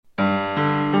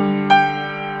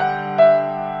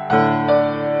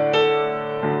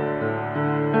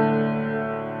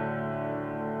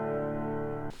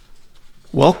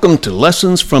Welcome to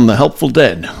Lessons from the Helpful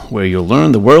Dead, where you'll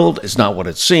learn the world is not what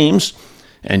it seems,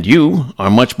 and you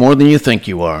are much more than you think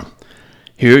you are.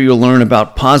 Here you'll learn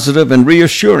about positive and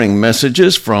reassuring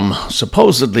messages from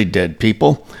supposedly dead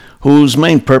people whose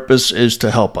main purpose is to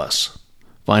help us.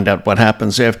 Find out what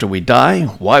happens after we die,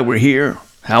 why we're here,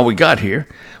 how we got here,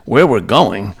 where we're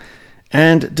going,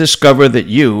 and discover that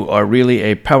you are really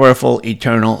a powerful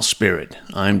eternal spirit.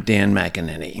 I'm Dan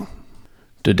McEnany.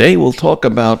 Today we'll talk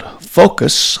about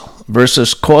focus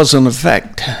versus cause and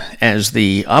effect as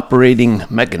the operating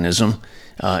mechanism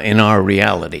in our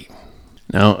reality.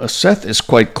 Now, Seth is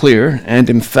quite clear and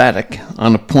emphatic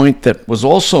on a point that was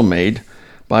also made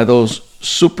by those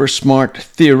super smart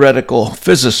theoretical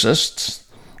physicists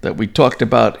that we talked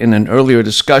about in an earlier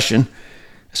discussion,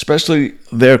 especially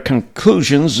their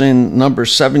conclusions in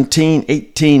numbers 17,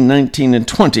 18, 19, and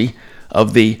 20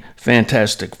 of the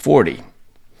Fantastic 40.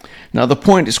 Now, the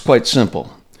point is quite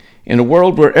simple. In a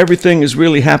world where everything is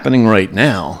really happening right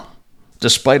now,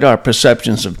 despite our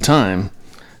perceptions of time,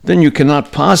 then you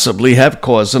cannot possibly have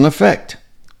cause and effect.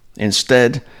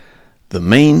 Instead, the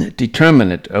main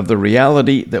determinant of the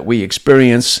reality that we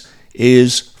experience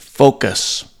is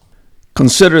focus.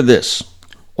 Consider this.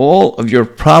 All of your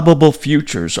probable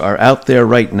futures are out there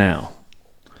right now.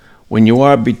 When you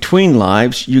are between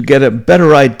lives, you get a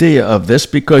better idea of this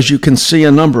because you can see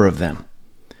a number of them.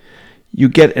 You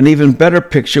get an even better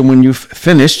picture when you've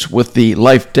finished with the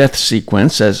life-death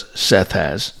sequence, as Seth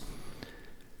has.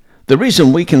 The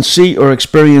reason we can see or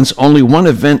experience only one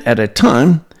event at a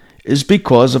time is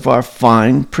because of our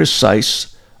fine,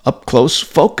 precise, up-close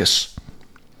focus.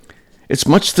 It's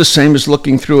much the same as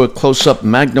looking through a close-up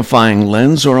magnifying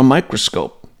lens or a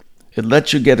microscope. It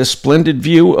lets you get a splendid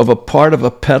view of a part of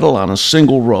a petal on a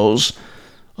single rose,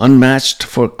 unmatched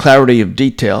for clarity of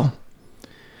detail,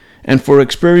 and for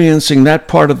experiencing that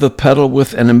part of the petal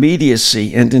with an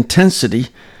immediacy and intensity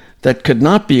that could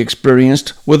not be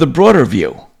experienced with a broader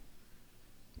view.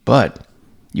 But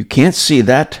you can't see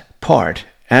that part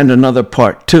and another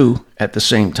part too at the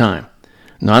same time,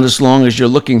 not as long as you're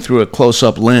looking through a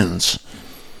close-up lens.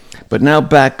 But now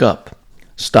back up.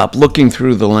 Stop looking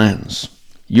through the lens.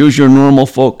 Use your normal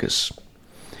focus.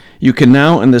 You can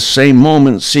now in the same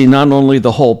moment see not only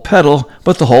the whole petal,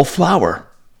 but the whole flower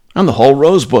and the whole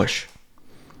rose bush.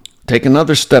 Take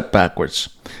another step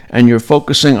backwards, and you're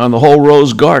focusing on the whole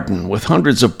rose garden with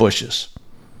hundreds of bushes.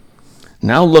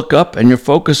 Now look up, and your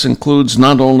focus includes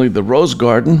not only the rose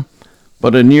garden,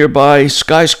 but a nearby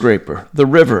skyscraper, the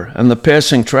river, and the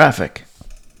passing traffic,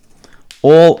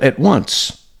 all at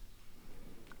once.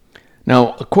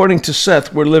 Now, according to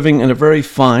Seth, we're living in a very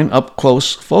fine,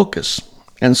 up-close focus,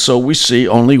 and so we see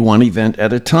only one event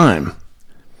at a time.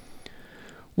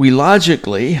 We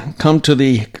logically come to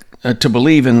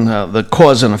believe in the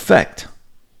cause and effect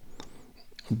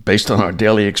based on our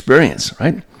daily experience,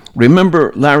 right?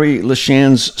 Remember Larry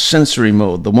LeShan's sensory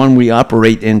mode, the one we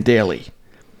operate in daily.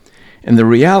 In the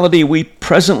reality we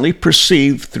presently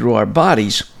perceive through our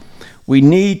bodies, we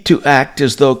need to act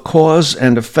as though cause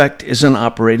and effect is an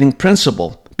operating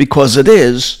principle, because it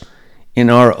is in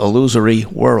our illusory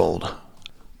world.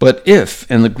 But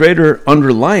if, in the greater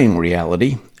underlying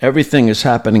reality, everything is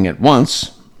happening at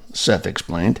once, Seth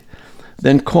explained,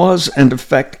 then cause and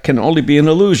effect can only be an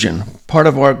illusion, part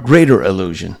of our greater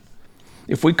illusion.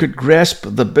 If we could grasp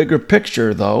the bigger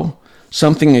picture, though,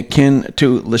 something akin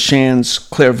to LeShan's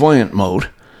clairvoyant mode,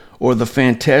 or the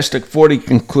Fantastic 40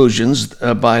 conclusions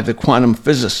by the quantum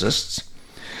physicists,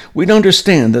 we'd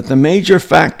understand that the major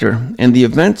factor in the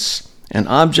events and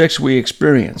objects we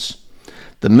experience,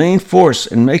 the main force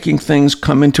in making things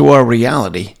come into our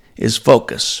reality, is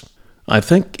focus. I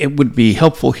think it would be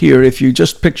helpful here if you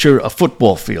just picture a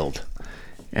football field,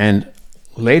 and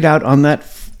laid out on that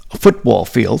football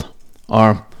field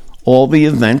are all the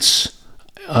events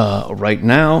right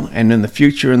now and in the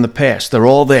future and the past. They're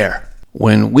all there.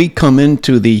 When we come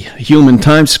into the human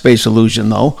time-space illusion,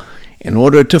 though, in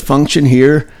order to function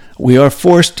here, we are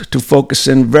forced to focus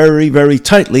in very, very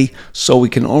tightly so we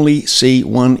can only see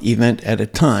one event at a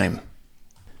time.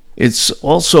 It's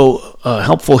also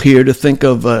helpful here to think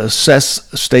of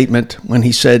Seth's statement when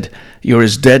he said, "You're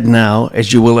as dead now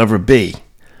as you will ever be."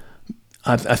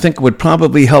 I think it would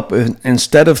probably help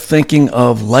instead of thinking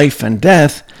of life and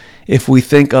death, if we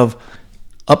think of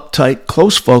uptight,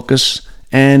 close focus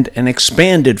and an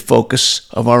expanded focus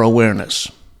of our awareness.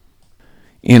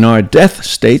 In our death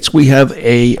states, we have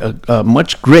a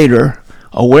much greater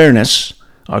awareness,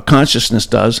 our consciousness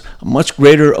does, a much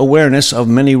greater awareness of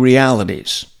many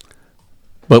realities.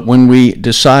 But when we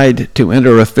decide to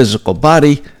enter a physical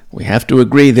body, we have to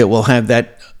agree that we'll have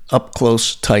that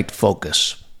up-close, tight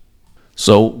focus.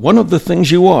 So one of the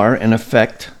things you are, in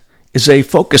effect, is a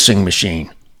focusing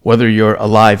machine, whether you're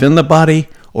alive in the body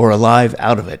or alive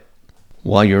out of it.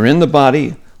 While you're in the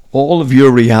body, all of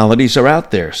your realities are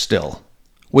out there still.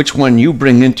 Which one you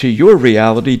bring into your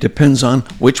reality depends on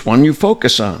which one you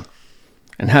focus on.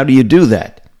 And how do you do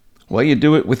that? Well, you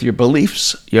do it with your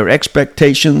beliefs, your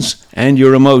expectations, and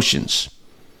your emotions.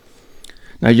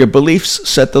 Now, your beliefs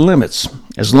set the limits.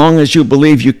 As long as you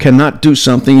believe you cannot do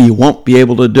something, you won't be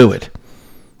able to do it.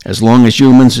 As long as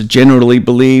humans generally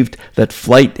believed that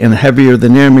flight in a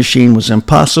heavier-than-air machine was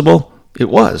impossible, it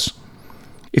was.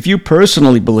 If you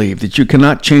personally believe that you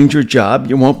cannot change your job,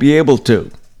 you won't be able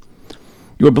to.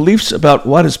 Your beliefs about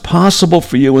what is possible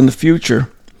for you in the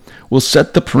future will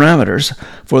set the parameters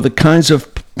for the kinds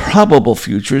of probable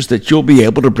futures that you'll be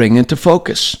able to bring into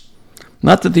focus.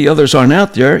 Not that the others aren't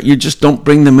out there, you just don't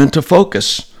bring them into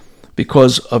focus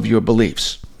because of your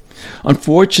beliefs.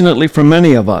 Unfortunately for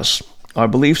many of us, our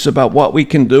beliefs about what we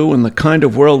can do and the kind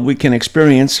of world we can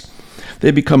experience,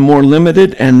 they become more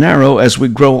limited and narrow as we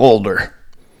grow older.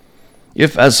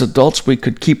 If, as adults, we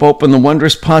could keep open the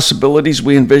wondrous possibilities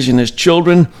we envision as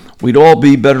children, we'd all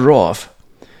be better off.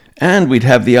 And we'd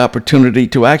have the opportunity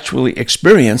to actually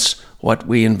experience what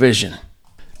we envision.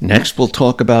 Next, we'll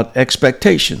talk about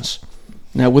expectations.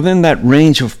 Now, within that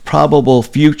range of probable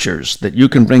futures that you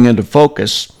can bring into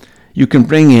focus, you can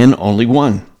bring in only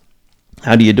one.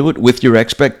 How do you do it? With your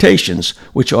expectations,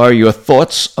 which are your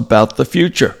thoughts about the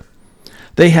future.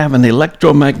 They have an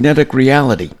electromagnetic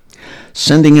reality,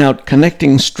 sending out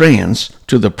connecting strands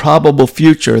to the probable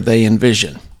future they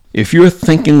envision. If you're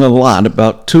thinking a lot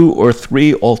about 2 or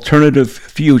 3 alternative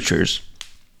futures,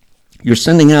 you're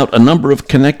sending out a number of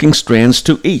connecting strands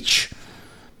to each,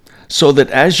 so that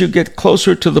as you get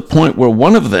closer to the point where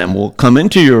one of them will come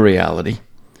into your reality,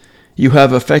 you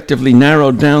have effectively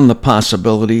narrowed down the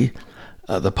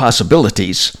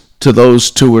possibilities to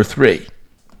those 2 or 3.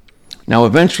 Now,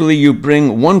 eventually you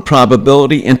bring one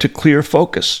probability into clear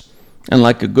focus, and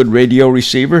like a good radio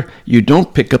receiver, you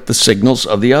don't pick up the signals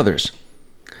of the others.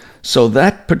 So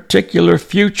that particular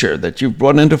future that you've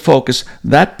brought into focus,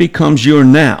 that becomes your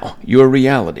now, your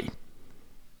reality.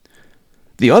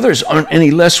 The others aren't any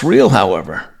less real,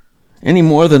 however, any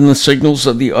more than the signals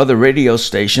of the other radio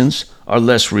stations are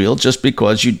less real just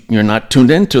because you're not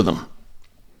tuned into them.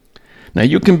 Now,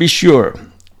 you can be sure,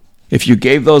 if you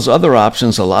gave those other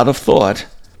options a lot of thought,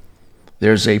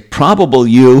 there's a probable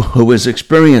you who is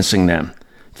experiencing them,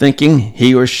 thinking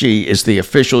he or she is the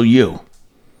official you.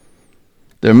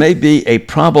 There may be a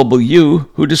probable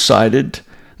you who decided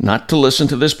not to listen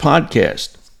to this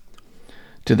podcast.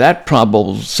 To that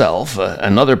probable self,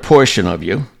 another portion of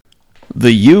you,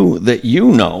 the you that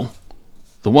you know,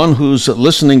 the one who's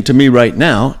listening to me right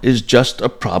now, is just a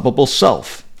probable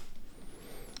self.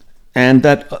 And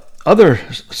that other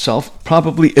self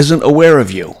probably isn't aware of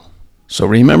you. So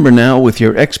remember now, with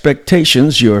your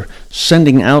expectations, you're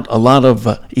sending out a lot of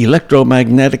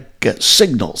electromagnetic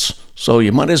signals. So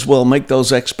you might as well make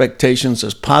those expectations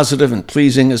as positive and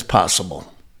pleasing as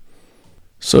possible.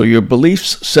 So your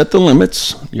beliefs set the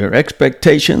limits, your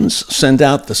expectations send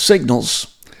out the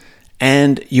signals,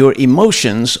 and your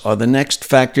emotions are the next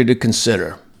factor to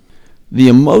consider. The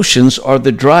emotions are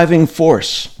the driving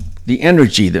force, the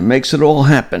energy that makes it all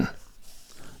happen.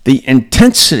 The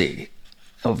intensity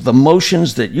of the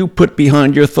emotions that you put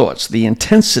behind your thoughts, the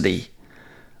intensity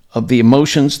of the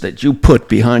emotions that you put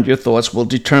behind your thoughts will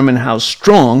determine how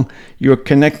strong your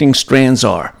connecting strands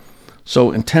are.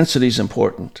 So intensity is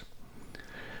important.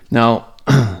 Now,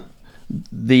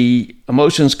 the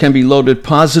emotions can be loaded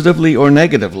positively or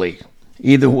negatively.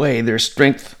 Either way, their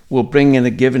strength will bring in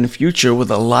a given future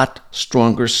with a lot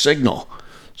stronger signal.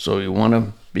 So you want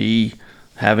to be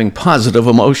having positive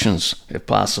emotions if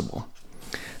possible.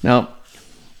 Now,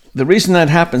 the reason that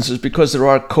happens is because there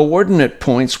are coordinate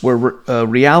points where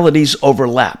realities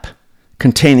overlap,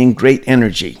 containing great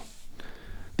energy.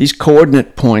 These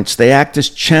coordinate points, they act as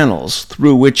channels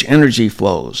through which energy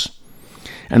flows.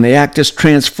 And they act as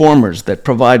transformers that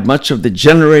provide much of the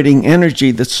generating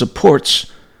energy that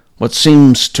supports what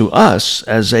seems to us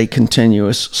as a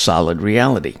continuous solid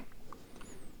reality.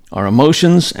 Our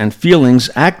emotions and feelings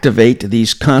activate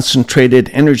these concentrated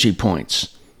energy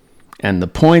points, and the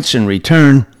points in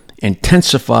return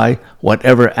intensify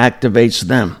whatever activates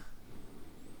them.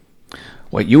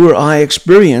 What you or I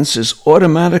experience is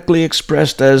automatically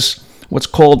expressed as what's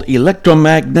called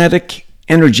electromagnetic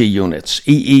energy units,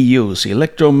 EEUs,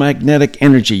 electromagnetic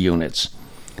energy units.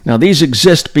 Now, these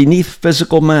exist beneath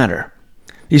physical matter.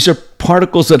 These are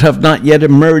particles that have not yet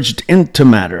emerged into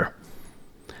matter.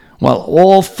 While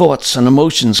all thoughts and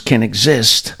emotions can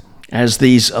exist as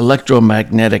these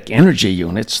electromagnetic energy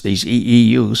units, these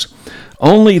EEUs,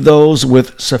 only those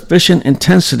with sufficient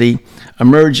intensity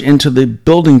emerge into the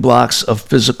building blocks of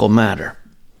physical matter.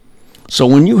 So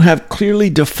when you have clearly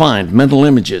defined mental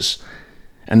images,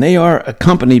 and they are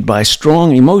accompanied by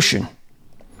strong emotion,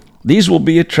 these will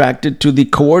be attracted to the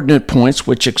coordinate points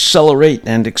which accelerate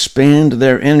and expand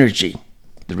their energy.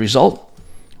 The result?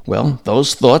 Well,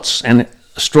 those thoughts and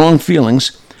strong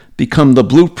feelings become the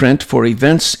blueprint for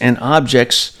events and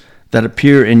objects that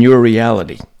appear in your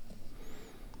reality.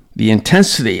 The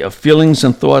intensity of feelings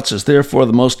and thoughts is therefore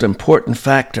the most important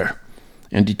factor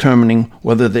in determining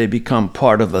whether they become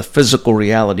part of the physical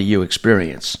reality you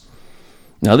experience.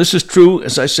 Now, this is true,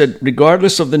 as I said,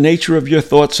 regardless of the nature of your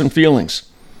thoughts and feelings.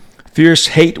 Fierce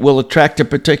hate will attract a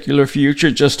particular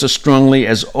future just as strongly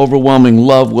as overwhelming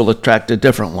love will attract a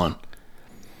different one.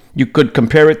 You could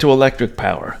compare it to electric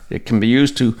power. It can be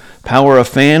used to power a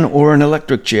fan or an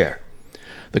electric chair.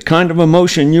 The kind of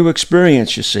emotion you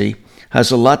experience, you see,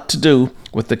 has a lot to do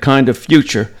with the kind of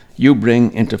future you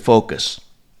bring into focus.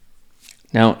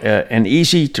 Now, an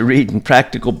easy-to-read and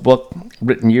practical book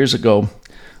written years ago,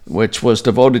 which was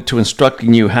devoted to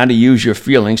instructing you how to use your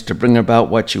feelings to bring about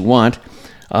what you want,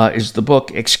 is the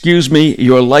book Excuse Me,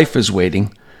 Your Life is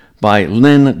Waiting by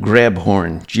Lynn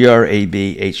Grabhorn,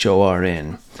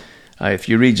 Grabhorn. If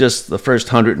you read just the first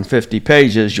 150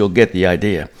 pages, you'll get the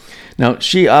idea. Now,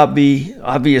 she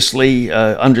obviously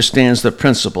understands the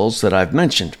principles that I've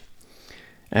mentioned.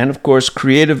 And, of course,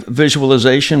 Creative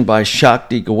Visualization by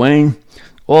Shakti Gawain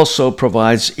also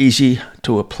provides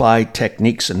easy-to-apply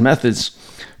techniques and methods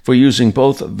for using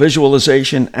both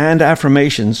visualization and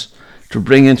affirmations to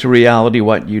bring into reality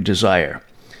what you desire.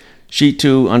 She,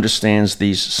 too, understands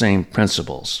these same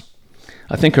principles.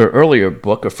 I think her earlier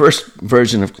book, her first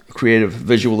version of Creative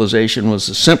Visualization, was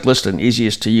the simplest and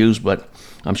easiest to use, but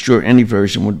I'm sure any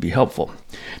version would be helpful.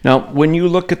 Now, when you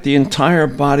look at the entire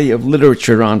body of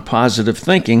literature on positive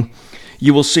thinking,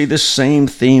 you will see this same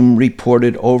theme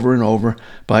reported over and over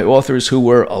by authors who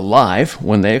were alive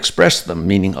when they expressed them,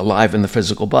 meaning alive in the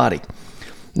physical body.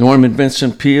 Norman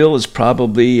Vincent Peale is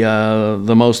probably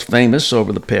the most famous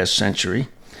over the past century.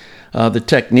 The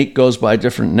technique goes by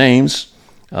different names.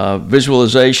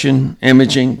 Visualization,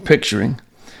 imaging, picturing,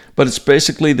 but it's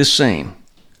basically the same.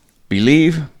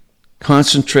 Believe,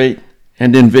 concentrate,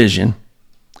 and envision,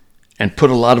 and put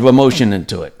a lot of emotion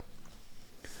into it.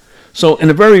 So in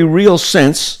a very real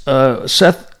sense,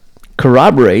 Seth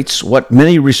corroborates what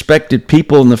many respected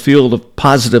people in the field of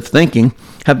positive thinking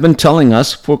have been telling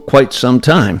us for quite some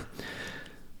time,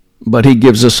 but he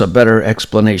gives us a better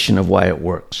explanation of why it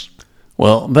works.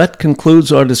 Well, that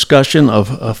concludes our discussion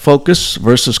of focus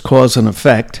versus cause and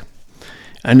effect.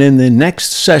 And in the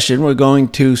next session, we're going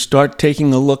to start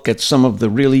taking a look at some of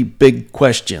the really big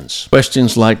questions.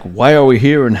 Questions like, why are we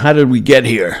here and how did we get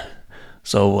here?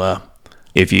 So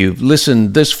if you've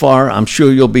listened this far, I'm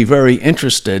sure you'll be very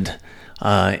interested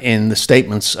in the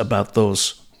statements about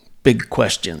those big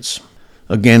questions.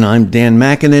 Again, I'm Dan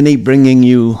McEnany, bringing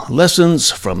you Lessons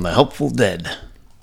from the Helpful Dead.